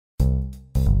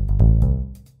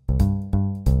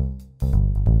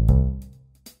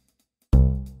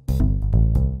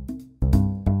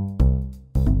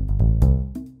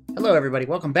Hello everybody,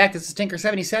 welcome back. This is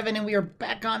Tinker77 and we are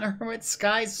back on the Hermit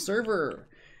Skies server.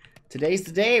 Today's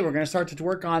the day we're going to start to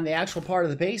work on the actual part of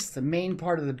the base, the main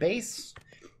part of the base.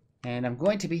 And I'm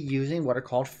going to be using what are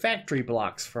called factory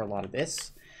blocks for a lot of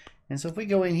this. And so if we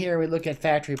go in here and we look at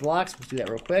factory blocks, let's do that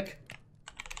real quick.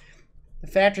 The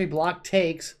factory block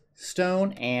takes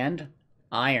stone and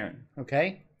iron,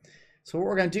 okay? So what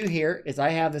we're going to do here is I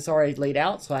have this already laid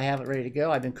out, so I have it ready to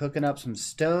go. I've been cooking up some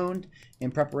stone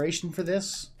in preparation for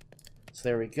this. So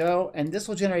there we go. And this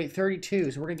will generate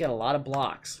 32, so we're going to get a lot of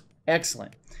blocks.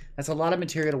 Excellent. That's a lot of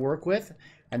material to work with,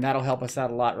 and that'll help us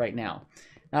out a lot right now.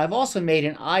 Now I've also made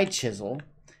an eye chisel,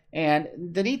 and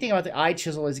the neat thing about the eye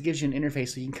chisel is it gives you an interface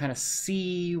so you can kind of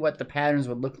see what the patterns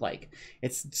would look like.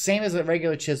 It's the same as a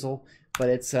regular chisel, but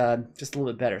it's just a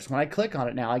little bit better. So when I click on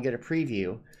it now, I get a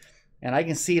preview. And I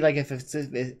can see, like, if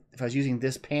I was using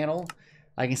this panel,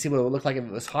 I can see what it would look like if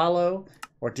it was hollow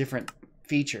or different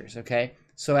features, okay?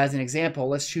 So as an example,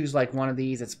 let's choose, like, one of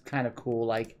these that's kind of cool,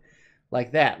 like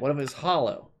that. What if it's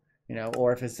hollow, you know,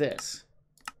 or if it's this?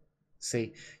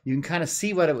 See, you can kind of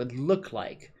see what it would look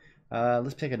like.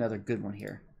 Let's pick another good one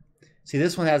here. See,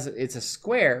 this one it's a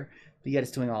square, but yet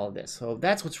it's doing all of this. So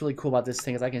that's what's really cool about this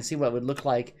thing is I can see what it would look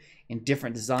like in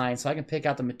different designs, so I can pick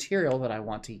out the material that I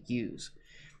want to use.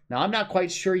 Now, I'm not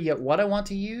quite sure yet what I want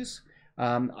to use.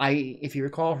 If you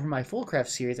recall from my Fullcraft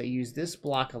series, I use this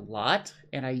block a lot,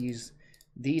 and I use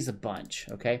these a bunch,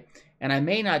 okay? And I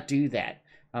may not do that.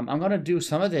 I'm going to do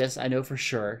some of this, I know for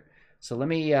sure. So let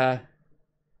me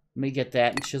get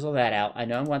that and chisel that out. I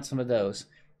know I want some of those.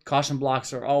 Caution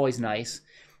blocks are always nice,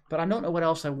 but I don't know what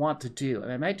else I want to do.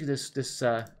 I might do this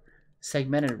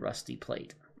segmented rusty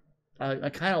plate. I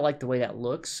kind of like the way that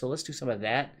looks, so let's do some of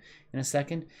that in a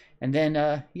second. And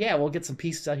then, yeah, we'll get some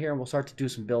pieces out here and we'll start to do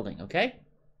some building, okay?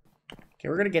 Okay,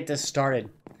 we're going to get this started.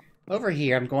 Over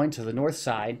here, I'm going to the north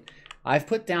side. I've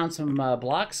put down some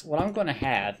blocks. What I'm going to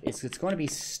have is it's going to be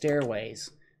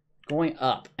stairways going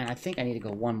up. And I think I need to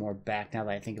go one more back now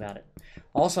that I think about it.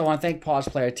 Also, I want to thank Pause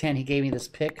Player 10. He gave me this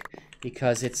pick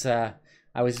because it's...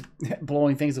 I was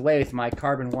blowing things away with my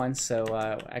carbon one, so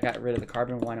I got rid of the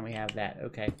carbon one and we have that.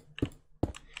 Okay.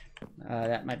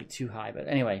 That might be too high, but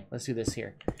anyway, let's do this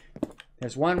here.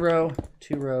 There's one row,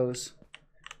 two rows,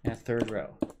 and a third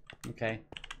row. Okay.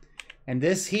 And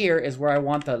this here is where I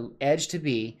want the edge to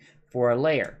be for a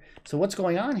layer. So what's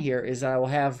going on here is I will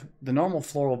have the normal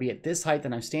floor will be at this height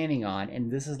that I'm standing on, and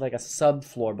this is like a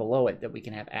subfloor below it that we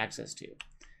can have access to.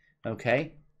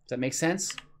 Okay. Does that make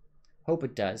sense? Hope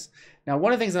it does. Now,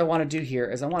 one of the things I want to do here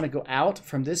is I want to go out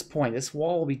from this point. This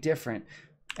wall will be different,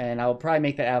 and I'll probably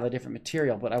make that out of a different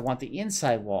material, but I want the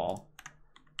inside wall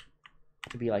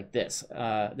to be like this,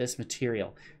 this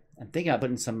material. I'm thinking about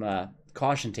putting some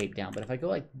caution tape down, but if I go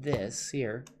like this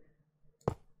here,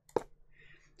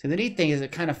 so the neat thing is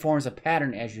it kind of forms a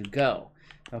pattern as you go,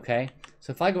 okay?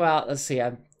 So if I go out, let's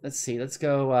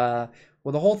go,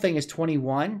 well, the whole thing is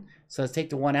 21, so let's take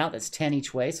the one out. That's 10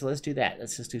 each way, so let's do that.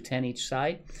 Let's just do 10 each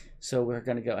side. So we're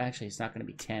going to go, actually, it's not going to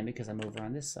be 10 because I'm over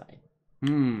on this side.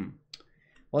 Well,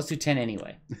 let's do 10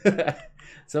 anyway.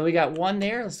 So we got one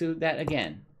there. Let's do that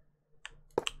again.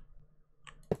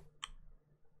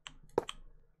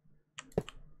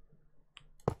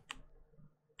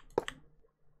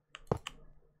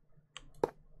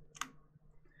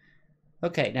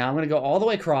 Okay, now I'm going to go all the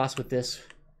way across with this,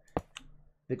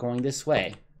 going this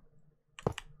way.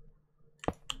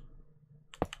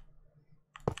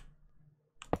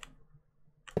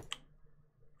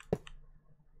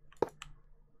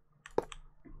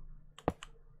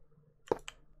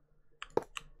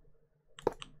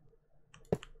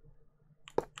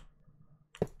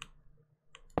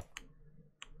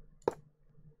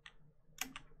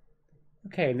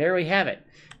 Okay, there we have it.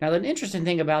 Now, the interesting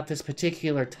thing about this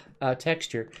particular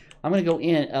texture, I'm going to go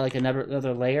in like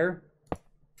another layer,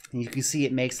 and you can see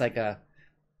it makes like a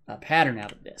pattern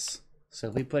out of this. So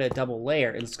if we put a double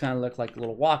layer, it's going to look like a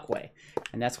little walkway,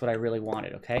 and that's what I really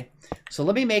wanted, okay? So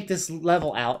let me make this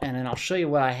level out, and then I'll show you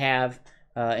what I have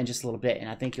in just a little bit, and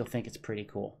I think you'll think it's pretty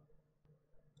cool.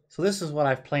 So this is what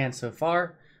I've planned so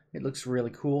far. It looks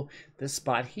really cool. This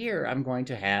spot here, I'm going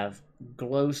to have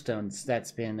glowstones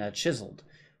that's been chiseled.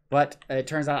 But it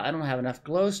turns out I don't have enough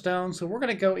glowstone, so we're going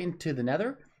to go into the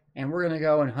nether, and we're going to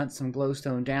go and hunt some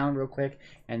glowstone down real quick,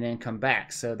 and then come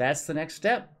back. So that's the next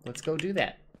step. Let's go do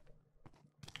that.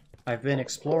 I've been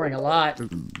exploring a lot.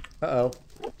 Uh-oh.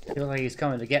 Feels like he's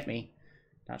coming to get me.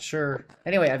 Not sure.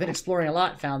 Anyway, I've been exploring a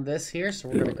lot. Found this here, so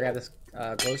we're going to grab this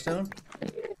glowstone.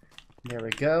 There we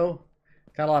go.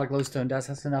 Got a lot of glowstone dust.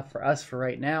 That's enough for us for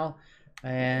right now.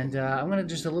 And I'm going to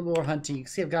just a little more hunting. You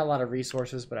can see I've got a lot of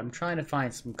resources, but I'm trying to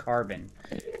find some carbon.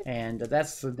 And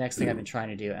that's the next thing I've been trying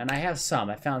to do. And I have some.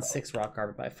 I found 6 raw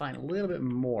carbon, but I find a little bit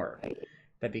more.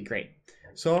 That'd be great.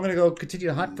 So I'm going to go continue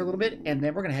to hunt for a little bit, and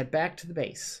then we're going to head back to the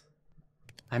base.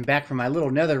 I'm back from my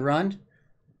little nether run.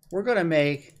 We're going to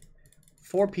make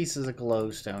 4 pieces of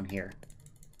glowstone here.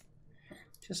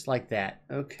 Just like that.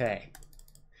 Okay.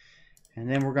 And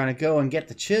then we're going to go and get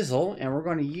the chisel, and we're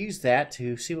going to use that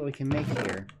to see what we can make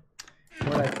here.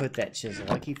 Where did I put that chisel?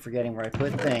 I keep forgetting where I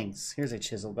put things. Here's a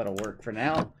chisel. That'll work for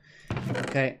now.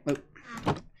 Okay.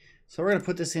 So we're going to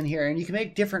put this in here, and you can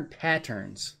make different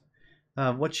patterns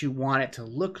of what you want it to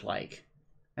look like.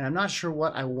 And I'm not sure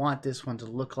what I want this one to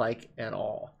look like at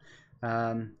all.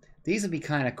 These would be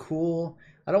kind of cool.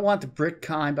 I don't want the brick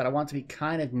kind, but I want it to be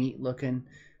kind of neat looking.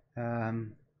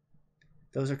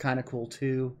 Those are kind of cool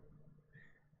too.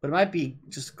 But it might be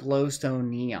just glowstone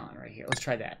neon right here. Let's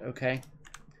try that, okay?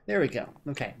 There we go.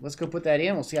 Okay, let's go put that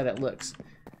in. We'll see how that looks.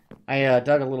 I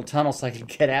dug a little tunnel so I could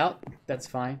get out. That's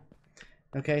fine.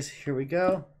 Okay, so here we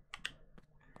go.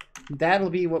 That'll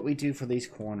be what we do for these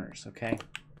corners, okay?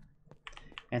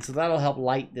 And so that'll help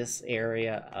light this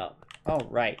area up. Oh,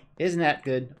 right. Isn't that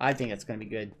good? I think it's going to be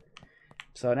good.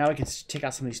 So now we can take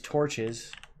out some of these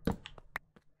torches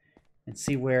and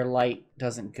see where light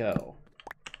doesn't go.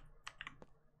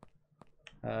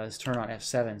 Let's turn on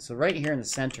F7. So right here in the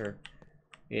center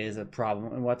is a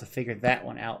problem, and we'll have to figure that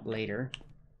one out later.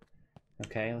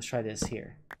 Okay, let's try this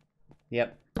here.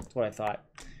 Yep, that's what I thought.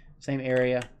 Same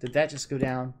area. Did that just go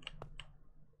down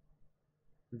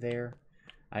there?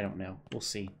 I don't know. We'll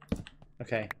see.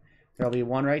 Okay, there'll be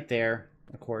one right there,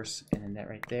 of course, and then that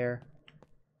right there.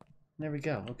 There we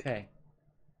go. Okay.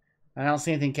 I don't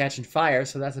see anything catching fire,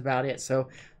 so that's about it. So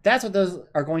that's what those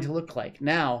are going to look like.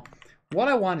 Now, what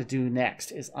I want to do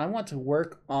next is I want to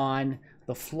work on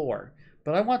the floor,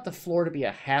 but I want the floor to be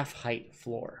a half-height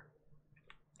floor.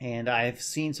 And I've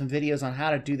seen some videos on how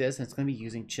to do this, and it's going to be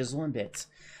using chisel and bits.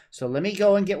 So let me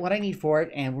go and get what I need for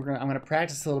it, and I'm going to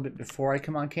practice a little bit before I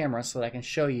come on camera so that I can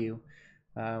show you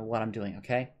what I'm doing,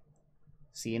 okay?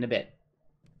 See you in a bit.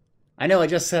 I know I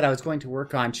just said I was going to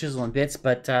work on chisel and bits,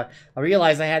 but I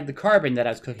realized I had the carbon that I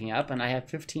was cooking up, and I have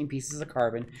 15 pieces of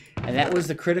carbon, and that was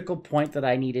the critical point that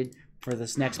I needed for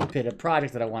this next bit of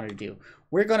project that I wanted to do.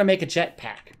 We're going to make a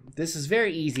jetpack. This is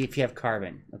very easy if you have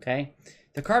carbon, okay?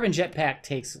 The carbon jetpack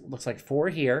takes, looks like 4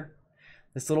 here.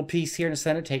 This little piece here in the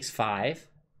center takes 5,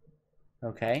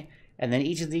 okay? And then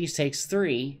each of these takes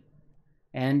 3,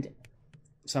 and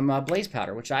some blaze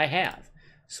powder, which I have.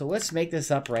 So let's make this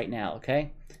up right now,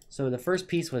 okay? So the first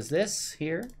piece was this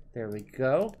here. There we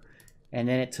go. And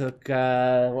then it took,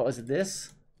 what was it, this?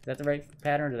 Is that the right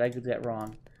pattern, or did I do that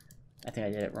wrong? I think I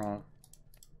did it wrong.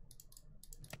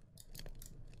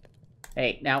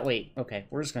 Hey, now wait. Okay,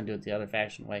 we're just going to do it the other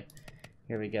fashion way.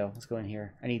 Here we go. Let's go in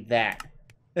here. I need that.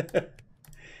 Let's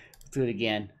do it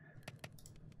again.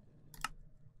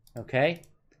 Okay.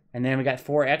 And then we got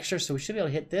 4 extra, so we should be able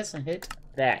to hit this and hit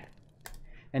that.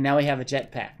 And now we have a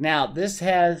jetpack. Now, this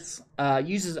has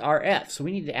uses RF, so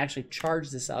we need to actually charge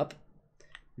this up.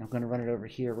 And I'm going to run it over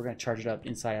here. We're going to charge it up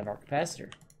inside of our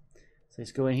capacitor. So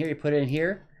just go in here, you put it in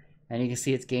here, and you can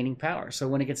see it's gaining power. So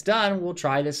when it gets done, we'll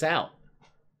try this out.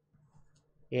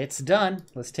 It's done.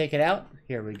 Let's take it out.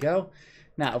 Here we go.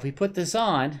 Now, if we put this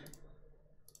on,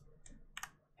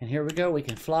 and here we go, we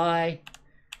can fly.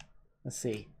 Let's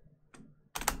see.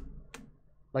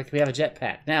 Like we have a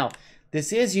jetpack. Now,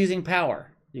 this is using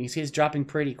power. You can see it's dropping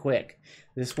pretty quick.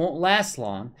 This won't last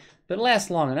long, but it lasts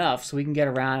long enough so we can get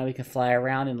around and we can fly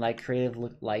around in like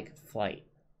creative-like flight.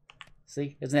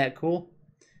 See? Isn't that cool?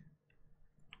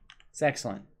 It's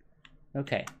excellent.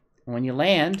 Okay. And when you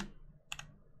land,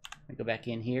 I go back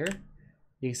in here.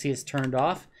 You can see it's turned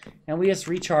off, and we just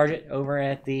recharge it over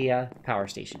at the power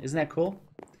station. Isn't that cool?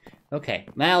 Okay,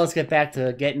 now let's get back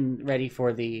to getting ready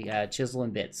for the chisel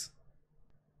and bits.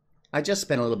 I just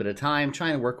spent a little bit of time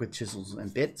trying to work with chisels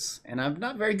and bits, and I'm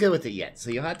not very good with it yet, so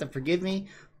you'll have to forgive me.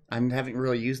 I haven't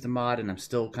really used the mod, and I'm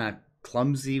still kind of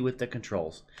clumsy with the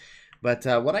controls. But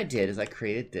what I did is I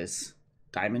created this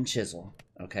diamond chisel,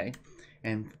 okay?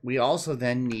 And we also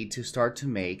then need to start to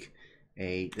make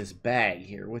this bag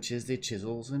here, which is the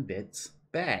chisels and bits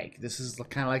bag. This is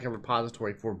kind of like a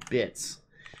repository for bits.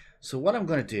 So what I'm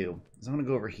going to do is I'm going to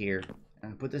go over here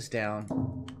and put this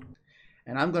down,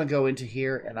 and I'm going to go into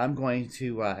here, and I'm going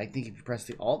to I think if you press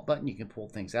the Alt button you can pull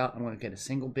things out. I'm going to get a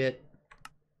single bit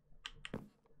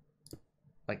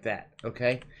like that.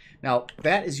 Okay, now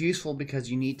that is useful because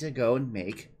you need to go and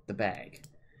make the bag.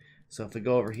 So if we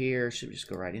go over here, should we just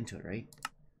go right into it, right?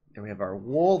 There we have our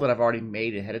wool that I've already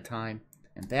made ahead of time.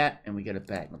 and that, and we get a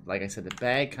bag. Like I said, the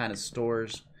bag kind of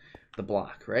stores the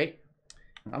block, right?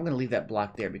 I'm going to leave that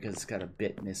block there because it's got a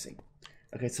bit missing.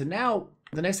 Okay, so now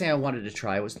the next thing I wanted to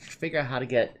try was to figure out how to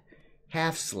get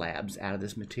half slabs out of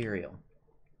this material.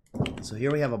 So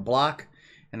here we have a block,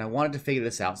 and I wanted to figure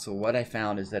this out. So what I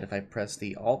found is that if I press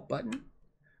the Alt button,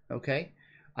 okay,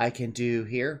 I can do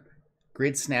here,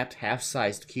 grid snapped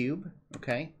half-sized cube,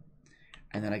 okay?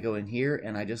 And then I go in here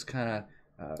and I just kind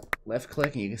of left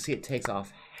click, and you can see it takes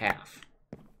off half,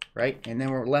 right? And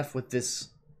then we're left with this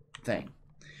thing.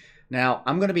 Now,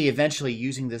 I'm going to be eventually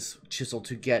using this chisel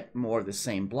to get more of the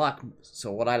same block.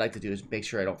 So what I like to do is make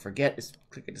sure I don't forget is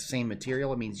click at the same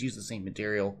material. It means use the same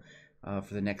material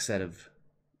for the next set of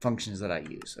functions that I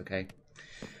use, okay?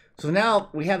 So now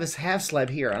we have this half slab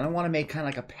here, and I want to make kind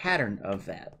of like a pattern of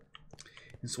that.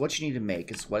 And so what you need to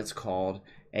make is what is called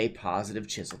a positive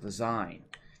chisel design.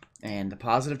 And the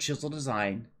positive chisel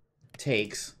design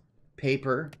takes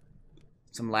paper,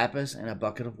 some lapis, and a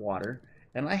bucket of water.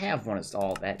 And I have one of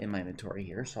all that in my inventory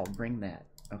here, so I'll bring that,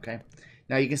 okay?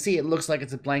 Now you can see it looks like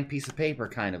it's a blank piece of paper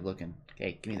kind of looking.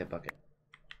 Okay, give me that bucket.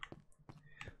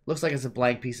 Looks like it's a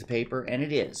blank piece of paper, and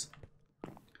it is.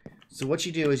 So what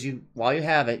you do is while you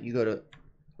have it, you go to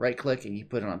right click and you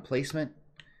put it on placement,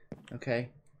 okay?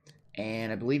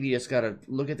 And I believe you just got to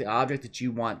look at the object that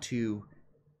you want to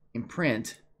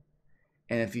imprint.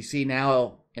 And if you see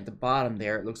now at the bottom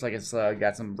there, it looks like it's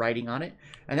got some writing on it.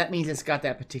 And that means it's got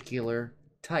that particular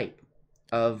type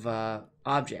of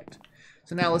object.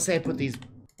 So now let's say I put these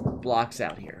blocks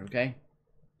out here, okay?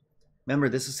 Remember,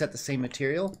 this is set the same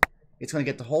material. It's going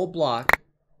to get the whole block,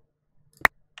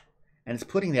 and it's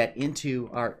putting that into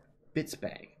our bits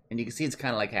bag. And you can see it's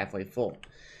kind of like halfway full.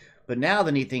 But now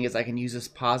the neat thing is I can use this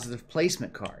positive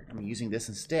placement card. I'm using this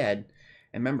instead.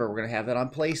 And remember, we're going to have that on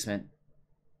placement.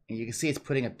 And you can see it's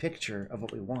putting a picture of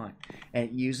what we want. And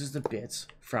it uses the bits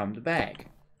from the bag.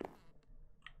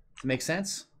 Does it make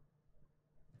sense?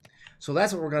 So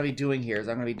that's what we're going to be doing here. Is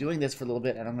I'm going to be doing this for a little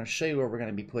bit, and I'm going to show you where we're going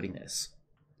to be putting this.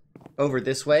 Over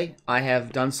this way, I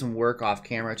have done some work off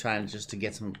camera trying just to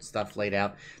get some stuff laid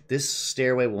out. This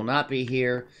stairway will not be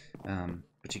here,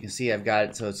 but you can see I've got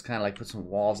it so it's kind of like put some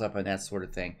walls up and that sort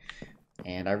of thing.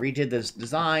 And I redid this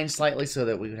design slightly so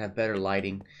that we would have better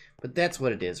lighting, but that's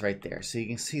what it is right there. So you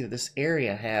can see that this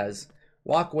area has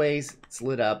walkways, it's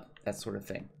lit up, that sort of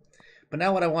thing. But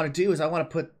now what I want to do is I want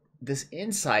to put this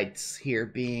inside here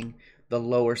being the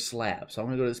lower slab. So I'm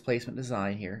going to go to this placement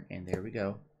design here, and there we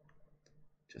go.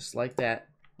 Just like that.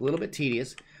 A little bit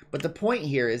tedious. But the point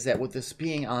here is that with this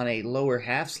being on a lower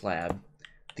half slab,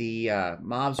 the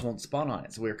mobs won't spawn on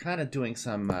it. So we're kind of doing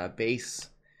some base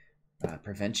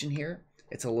prevention here.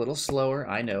 It's a little slower,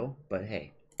 I know, but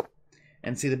hey.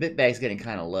 And see, the bit bag's getting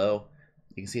kind of low.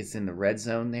 You can see it's in the red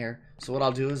zone there. So what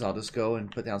I'll do is I'll just go and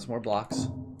put down some more blocks.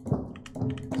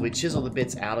 So we chisel the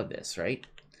bits out of this, right?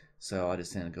 So I'll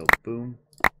just then go boom.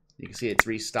 You can see it's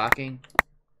restocking.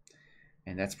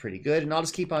 And that's pretty good. And I'll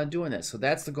just keep on doing this. So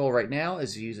that's the goal right now,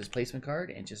 is to use this placement card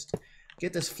and just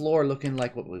get this floor looking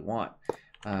like what we want.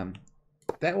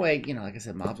 That way, you know, like I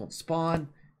said, mobs won't spawn.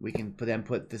 We can then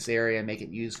put this area and make it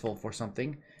useful for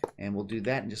something. And we'll do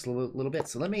that in just a little bit.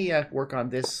 So let me work on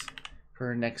this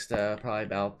for next probably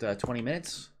about 20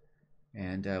 minutes.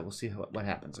 And we'll see what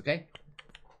happens, okay?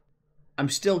 I'm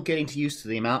still getting used to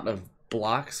the amount of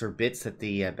blocks or bits that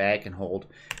the bag can hold.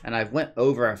 And I've went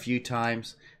over a few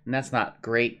times, and that's not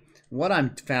great. What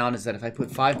I've found is that if I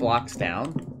put 5 blocks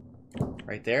down,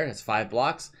 right there, that's 5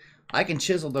 blocks, I can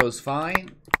chisel those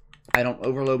fine. I don't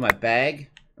overload my bag,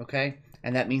 okay?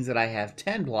 And that means that I have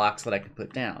 10 blocks that I can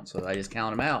put down. So I just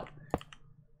count them out.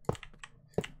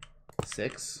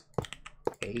 6,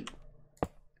 8,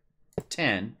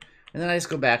 10. And then I just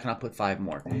go back and I'll put 5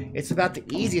 more. It's about the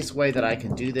easiest way that I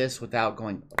can do this without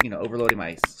going, you know, overloading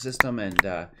my system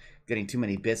and getting too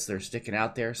many bits that are sticking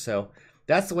out there. So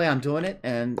that's the way I'm doing it.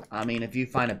 And I mean, if you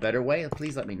find a better way,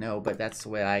 please let me know. But that's the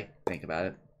way I think about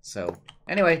it. So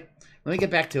anyway, let me get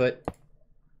back to it.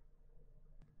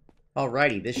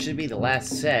 Alrighty, this should be the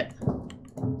last set.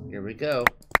 Here we go.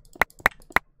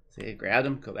 See, grab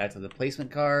them, go back to the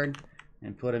placement card,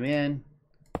 and put them in.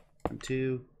 1,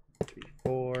 2, 3,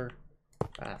 4,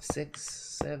 5,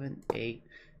 6, 7, 8,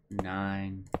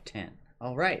 9, 10.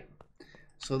 All right.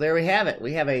 So there we have it.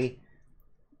 We have a,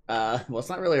 well, it's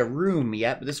not really a room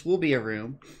yet, but this will be a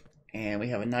room. And we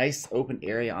have a nice open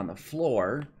area on the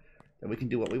floor that we can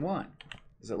do what we want.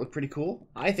 Does it look pretty cool?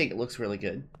 I think it looks really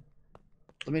good.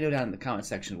 Let me know down in the comment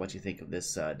section what you think of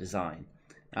this design.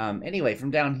 Anyway,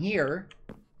 from down here,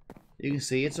 you can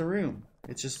see it's a room.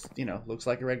 It's just, you know, looks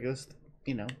like a regular,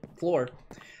 you know, floor.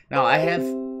 Now, I have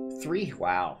 3,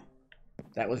 wow.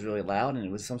 That was really loud, and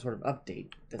it was some sort of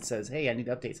update that says, hey, I need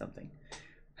to update something.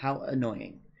 How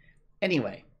annoying.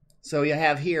 Anyway, so you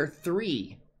have here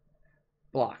 3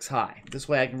 blocks high. This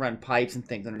way I can run pipes and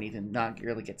things underneath and not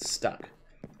really get stuck.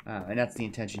 And that's the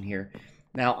intention here.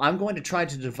 Now, I'm going to try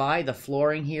to divide the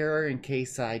flooring here in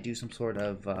case I do some sort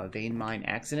of vein mine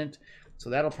accident. So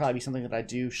that'll probably be something that I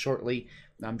do shortly,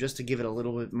 just to give it a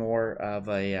little bit more of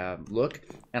a look.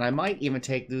 And I might even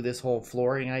do this whole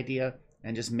flooring idea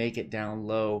and just make it down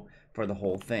low for the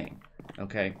whole thing.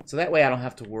 Okay, so that way I don't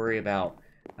have to worry about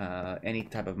any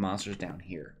type of monsters down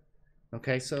here.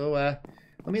 Okay, so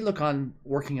let me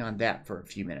working on that for a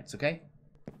few minutes, okay?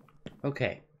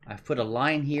 Okay, I've put a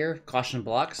line here, caution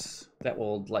blocks, that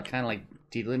will kind of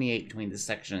delineate between this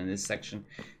section and this section,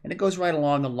 and it goes right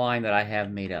along the line that I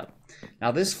have made up.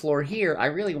 Now this floor here, I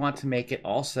really want to make it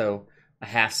also a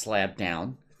half slab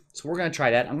down. So we're going to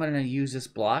try that. I'm going to use this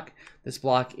block. This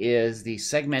block is the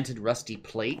segmented rusty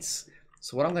plates.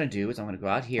 So what I'm going to do is I'm going to go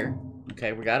out here.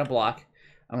 Okay, we got a block.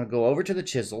 I'm going to go over to the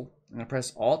chisel. I'm going to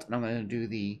press Alt, and I'm going to do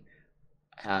the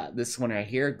this one right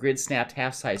here, grid snapped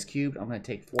half size cube. I'm going to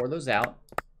take 4 of those out.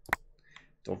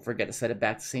 Don't forget to set it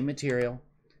back to the same material.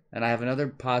 And I have another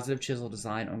positive chisel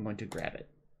design. I'm going to grab it.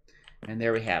 And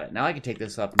there we have it. Now I can take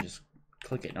this up and just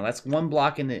click it. Now that's 1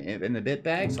 block in the bit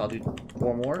bag, so I'll do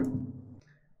 4 more.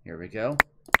 Here we go.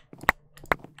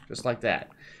 Just like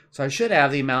that. So I should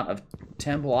have the amount of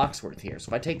 10 blocks worth here. So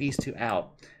if I take these 2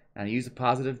 out and I use a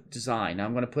positive design, now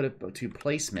I'm going to put it to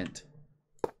placement.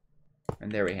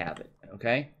 And there we have it.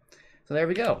 Okay? So there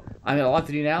we go. All I have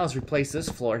to do now is replace this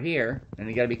floor here. And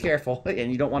you got to be careful.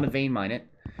 And you don't want to vein mine it,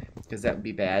 because that would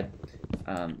be bad.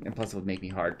 And plus it would make me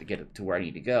hard to get it to where I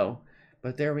need to go.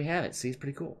 But there we have it. See, it's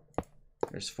pretty cool.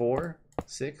 There's 4,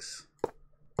 6,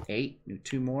 8. Do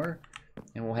 2 more.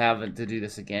 And we'll have to do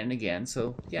this again and again.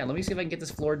 So, yeah, let me see if I can get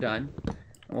this floor done. And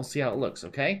we'll see how it looks,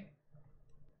 okay?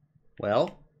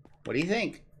 Well, what do you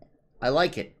think? I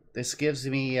like it. This gives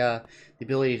me the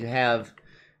ability to have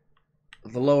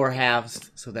the lower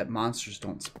halves so that monsters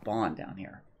don't spawn down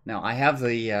here. Now, I have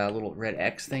the little red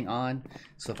X thing on.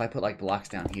 So if I put, blocks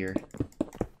down here,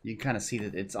 you can kind of see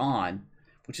that it's on,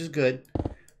 which is good.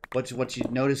 What you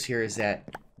notice here is that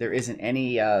there isn't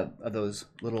any of those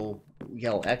little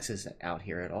yellow X's out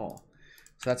here at all.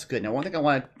 So that's good. Now, one thing I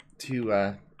want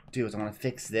to do is I want to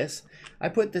fix this. I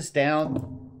put this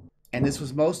down, and this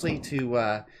was mostly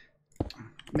to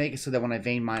make it so that when I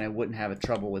vein mine, I wouldn't have a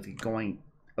trouble with going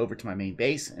over to my main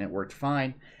base, and it worked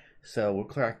fine. So we'll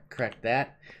correct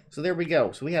that. So there we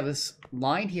go. So we have this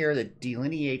line here that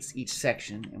delineates each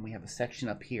section, and we have a section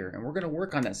up here. And we're going to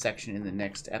work on that section in the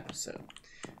next episode.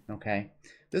 Okay?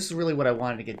 This is really what I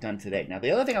wanted to get done today. Now,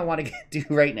 the other thing I want to do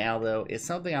right now, though, is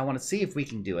something I want to see if we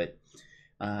can do it.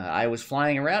 I was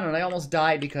flying around, and I almost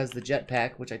died because the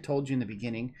jetpack, which I told you in the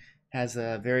beginning, has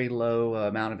a very low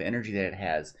amount of energy that it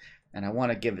has. And I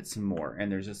want to give it some more. And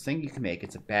there's this thing you can make.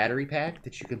 It's a battery pack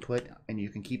that you can put and you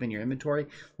can keep in your inventory,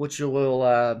 which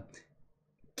will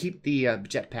keep the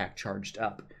jetpack charged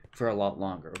up for a lot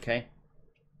longer, okay?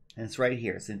 And it's right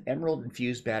here. It's an emerald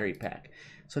infused battery pack.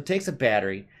 So it takes a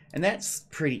battery, and that's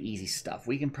pretty easy stuff.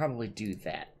 We can probably do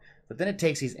that. But then it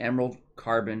takes these emerald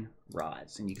carbon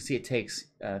rods. And you can see it takes,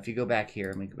 if you go back here,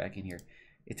 let me go back in here.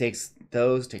 It takes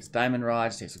those, takes diamond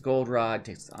rods, takes a gold rod,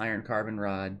 takes the iron carbon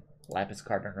rod, lapis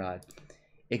carbon rod.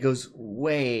 It goes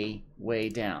way, way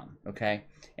down, okay?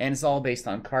 And it's all based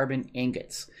on carbon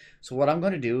ingots. So what I'm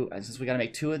going to do, since we got to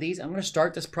make 2 of these, I'm going to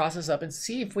start this process up and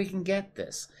see if we can get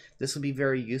this. This will be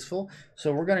very useful.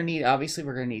 So we're going to need, obviously,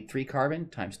 we're going to need 3 carbon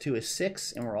times 2 is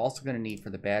 6, and we're also going to need, for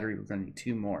the battery, we're going to need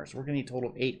 2 more. So we're going to need a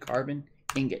total of 8 carbon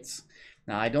ingots.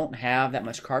 Now, I don't have that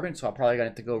much carbon, so I'll probably going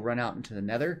to have to go run out into the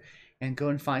nether and go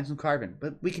and find some carbon.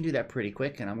 But we can do that pretty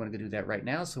quick, and I'm going to go do that right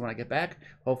now. So when I get back,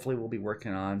 hopefully we'll be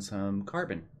working on some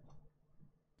carbon.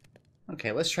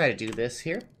 Okay, let's try to do this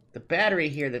here. The battery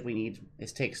here that we need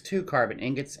takes 2 carbon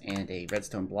ingots and a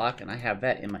redstone block, and I have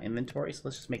that in my inventory. So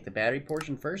let's just make the battery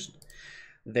portion first.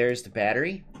 There's the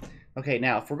battery. Okay,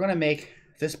 now if we're going to make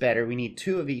this battery, we need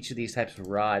 2 of each of these types of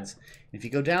rods. If you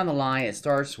go down the line, it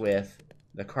starts with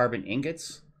the carbon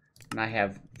ingots. And I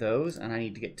have those, and I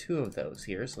need to get 2 of those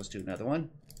here. So let's do another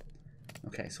one.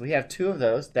 Okay, so we have 2 of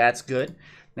those. That's good.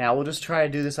 Now we'll just try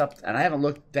to do this up. And I haven't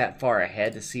looked that far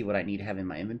ahead to see what I need to have in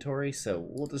my inventory. So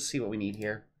we'll just see what we need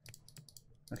here.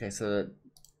 Okay, so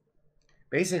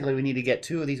basically we need to get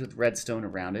 2 of these with redstone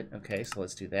around it. Okay, so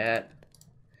let's do that.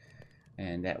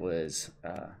 And that was,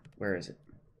 where is it?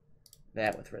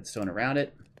 That with redstone around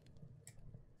it.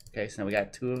 Okay, so now we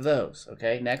got 2 of those.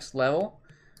 Okay, next level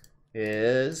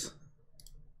is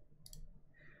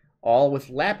all with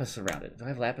lapis around it. Do I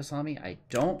have lapis on me? I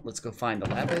don't. Let's go find the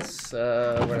lapis.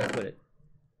 Where did I put it?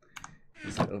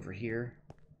 Is it over here?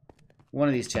 One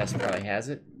of these chests probably has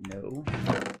it. No.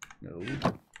 No.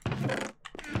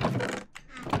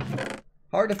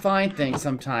 Hard to find things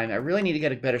sometimes. I really need to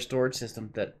get a better storage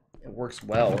system that works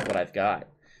well with what I've got.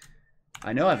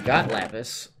 I know I've got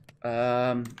lapis.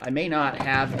 I may not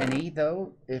have any,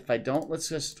 though. If I don't, let's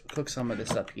just cook some of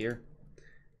this up here.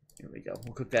 Here we go.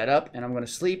 We'll cook that up, and I'm going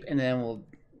to sleep, and then we'll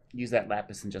use that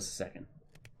lapis in just a second.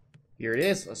 Here it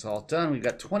is. That's all done. We've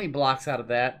got 20 blocks out of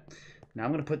that. Now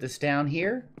I'm going to put this down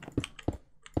here.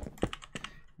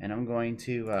 And I'm going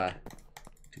to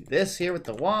do this here with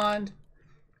the wand.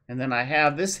 And then I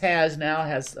have, this now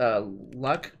has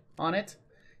luck on it.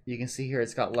 You can see here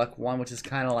it's got luck 1, which is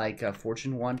kind of like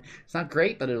fortune 1. It's not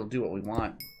great, but it'll do what we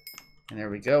want. And there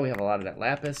we go. We have a lot of that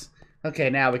lapis. Okay,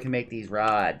 now we can make these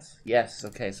rods. Yes,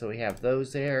 okay, so we have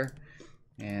those there.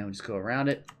 And we just go around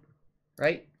it,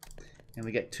 right? And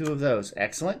we get 2 of those.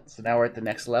 Excellent. So now we're at the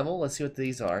next level. Let's see what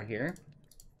these are here.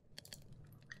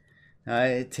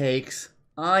 It takes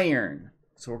iron.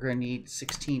 So we're going to need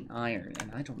 16 iron.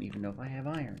 And I don't even know if I have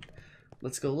iron.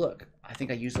 Let's go look. I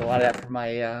think I used a lot of that for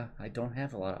my, I don't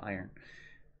have a lot of iron.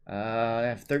 I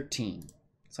have 13.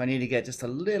 So I need to get just a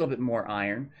little bit more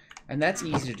iron. And that's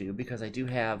easy to do because I do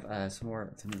have some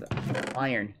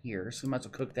iron here. So we might as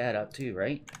well cook that up too,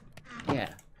 right?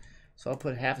 Yeah. So I'll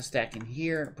put half a stack in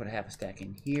here, put half a stack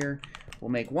in here. We'll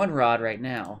make 1 rod right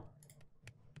now.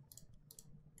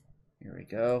 Here we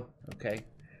go. Okay.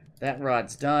 That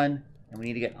rod's done. And we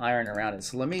need to get iron around it.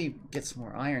 So let me get some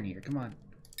more iron here. Come on.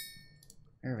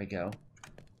 There we go.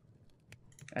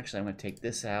 Actually, I'm going to take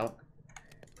this out.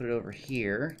 Put it over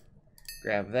here.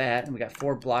 Grab that. And we got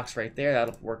 4 blocks right there.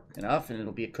 That'll work enough. And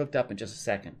it'll be cooked up in just a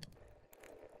second.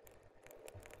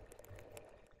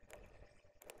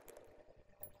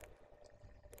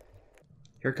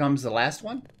 Here comes the last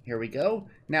one. Here we go.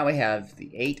 Now we have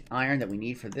the 8 iron that we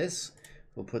need for this.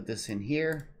 We'll put this in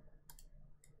here.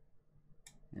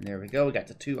 And there we go. We got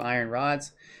the 2 iron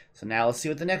rods. So now let's see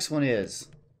what the next one is.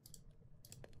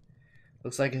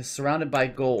 Looks like it's surrounded by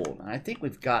gold. And I think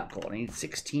we've got gold. I need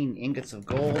 16 ingots of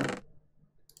gold.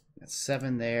 That's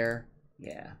 7 there.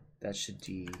 Yeah, that should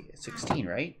be 16,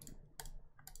 right?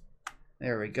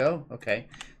 There we go. Okay.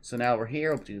 So now we're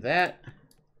here. We'll do that.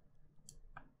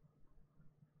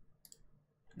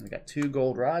 And we got 2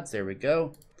 gold rods. There we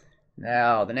go.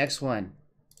 Now the next one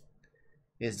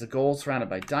is the gold surrounded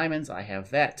by diamonds. I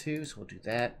have that too, so we'll do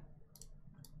that.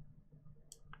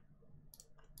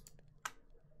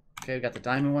 Okay, we got the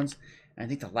diamond ones. And I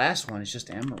think the last one is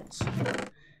just emeralds.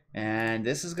 And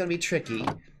this is going to be tricky.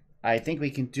 I think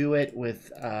we can do it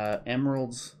with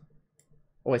emeralds.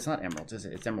 Oh, it's not emeralds, is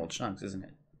it? It's emerald chunks, isn't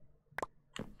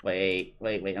it? Wait.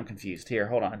 I'm confused. Here,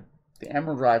 hold on. The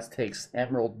emerald rods takes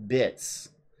emerald bits.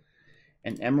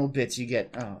 And emerald bits you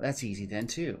get... Oh, that's easy then,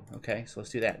 too. Okay, so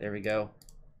let's do that. There we go.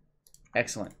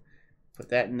 Excellent. Put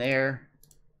that in there.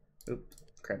 Oop,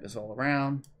 grab this all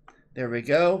around. There we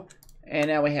go. And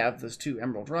now we have those 2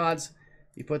 emerald rods.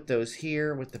 You put those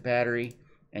here with the battery,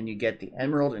 and you get the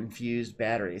emerald infused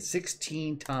battery. It's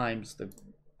 16 times the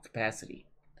capacity.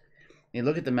 And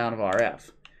look at the amount of RF.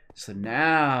 So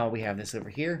now we have this over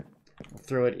here. We'll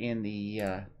throw it in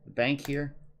the bank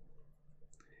here,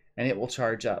 and it will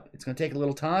charge up. It's going to take a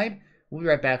little time. We'll be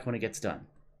right back when it gets done.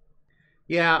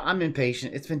 Yeah, I'm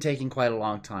impatient. It's been taking quite a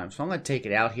long time. So I'm going to take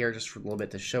it out here just for a little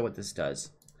bit to show what this does.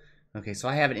 Okay, so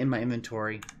I have it in my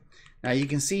inventory. Now you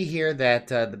can see here that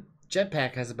the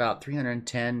jetpack has about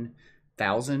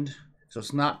 310,000. So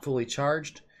it's not fully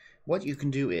charged. What you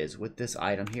can do is, with this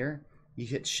item here, you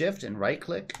hit shift and right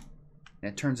click, and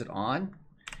it turns it on.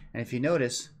 And if you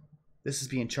notice, this is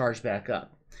being charged back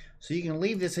up. So you can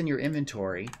leave this in your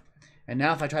inventory. And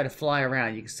now if I try to fly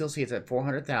around, you can still see it's at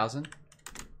 400,000.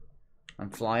 I'm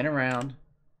flying around.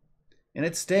 And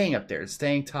it's staying up there. It's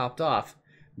staying topped off.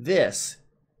 This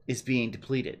is being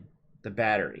depleted, the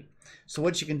battery. So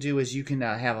what you can do is you can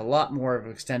have a lot more of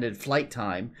extended flight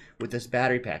time with this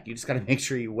battery pack. You just got to make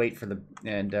sure you wait for the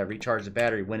and recharge the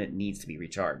battery when it needs to be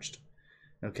recharged.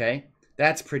 Okay?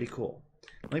 That's pretty cool.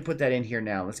 Let me put that in here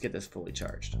now. Let's get this fully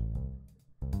charged.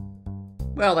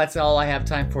 Well, that's all I have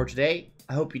time for today.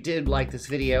 I hope you did like this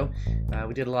video.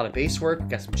 We did a lot of base work. We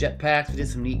got some jetpacks. We did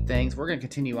some neat things. We're going to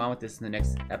continue on with this in the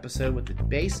next episode with the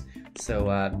base.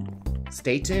 So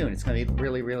stay tuned. It's going to be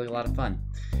really, really a lot of fun.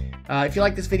 If you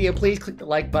like this video, please click the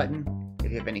like button.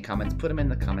 If you have any comments, put them in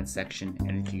the comments section.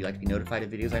 And if you'd like to be notified of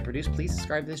videos I produce, please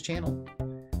subscribe to this channel.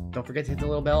 Don't forget to hit the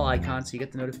little bell icon so you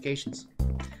get the notifications.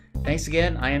 Thanks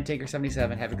again. I am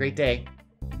Taker77. Have a great day.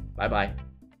 Bye-bye.